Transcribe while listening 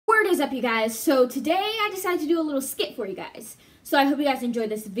up, you guys? So today I decided to do a little skit for you guys. So I hope you guys enjoyed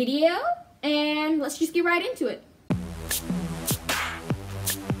this video, and let's just get right into it.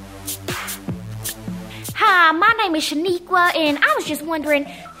 Hi, my name is Shaniqua, and I was just wondering,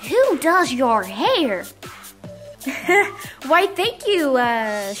 who does your hair? Why, thank you,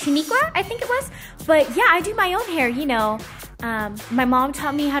 Shaniqua, I think it was. But yeah, I do my own hair, you know. My mom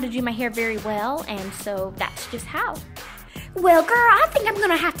taught me how to do my hair very well, and so that's just how. Well, girl, I think I'm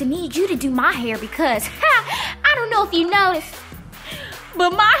gonna have to need you to do my hair because, I don't know if you noticed,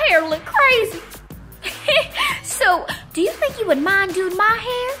 but my hair look crazy. So, do you think you would mind doing my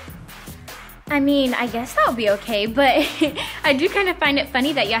hair? I mean, I guess that would be okay, but I do kind of find it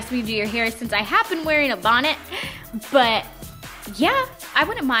funny that you asked me to do your hair since I have been wearing a bonnet. But yeah, I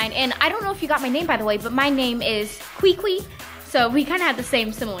wouldn't mind. And I don't know if you got my name, by the way, but my name is Kwee. So we kind of have the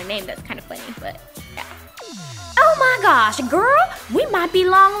same similar name. That's kind of funny, but yeah. Oh my gosh, girl, we might be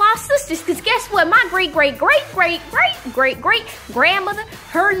long lost sisters, because guess what? My great-great-great-great-great-great-grandmother,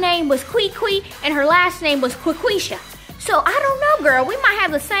 her name was Kwee, and her last name was Quequisha. So I don't know, girl, we might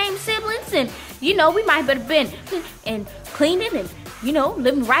have the same siblings, and you know, we might have been and cleaning and, you know,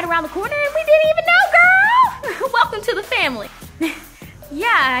 living right around the corner, and we didn't even know, girl. Welcome to the family.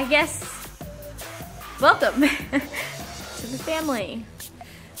 Yeah, I guess, welcome to the family,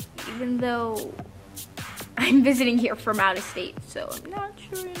 even though I'm visiting here from out of state, so I'm not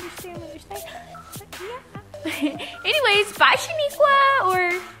sure I understand what you're saying. But yeah. Anyways, bye, Shaniqua,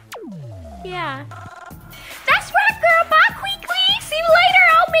 or yeah. That's right, girl. Bye, Kwee. See you later.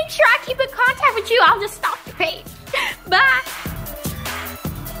 I'll make sure I keep in contact with you. I'll just stalk your page. Bye.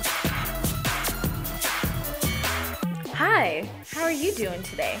 Hi. How are you doing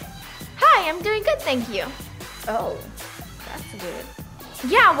today? Hi, I'm doing good, thank you. Oh, that's good.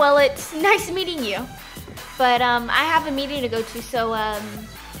 Yeah, well, it's nice meeting you. But I have a meeting to go to, so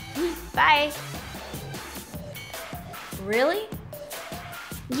bye. Really?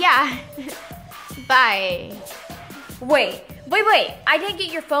 Yeah. Bye. Wait. I didn't get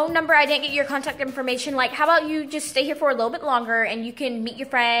your phone number. I didn't get your contact information. Like, how about you just stay here for a little bit longer and you can meet your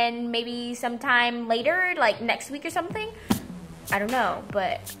friend maybe sometime later, like next week or something? I don't know,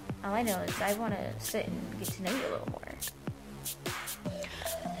 but all I know is I want to sit and get to know you a little more.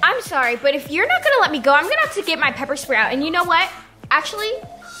 I'm sorry, but if you're not going to let me go, I'm going to have to get my pepper spray out. And you know what? Actually,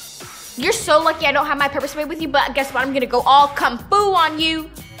 you're so lucky I don't have my pepper spray with you, but guess what? I'm going to go all kung fu on you.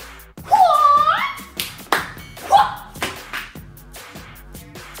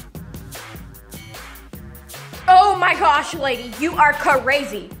 Oh my gosh, lady, you are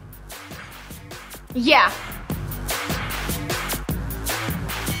crazy. Yeah.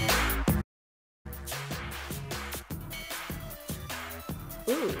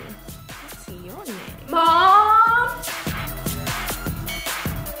 Ooh, what's your name? Mom!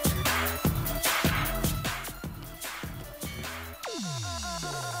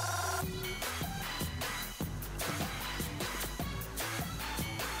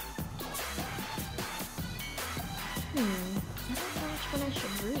 I don't know which one I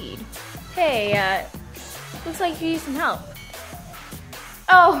should read. Hey, looks like you need some help.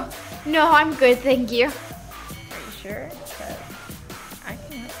 Oh, no, I'm good, thank you. Are you sure? 'Cause I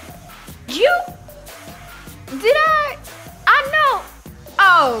can help you. You? Did I know.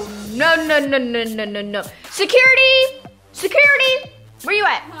 Oh, no. Security, where you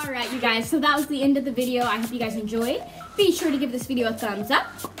at? All right, you guys, so that was the end of the video. I hope you guys enjoyed. Be sure to give this video a thumbs up,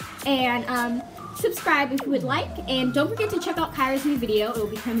 and subscribe if you would like, and don't forget to check out Kyra's new video. It will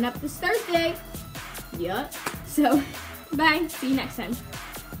be coming up this Thursday. Yup. So, bye. See you next time.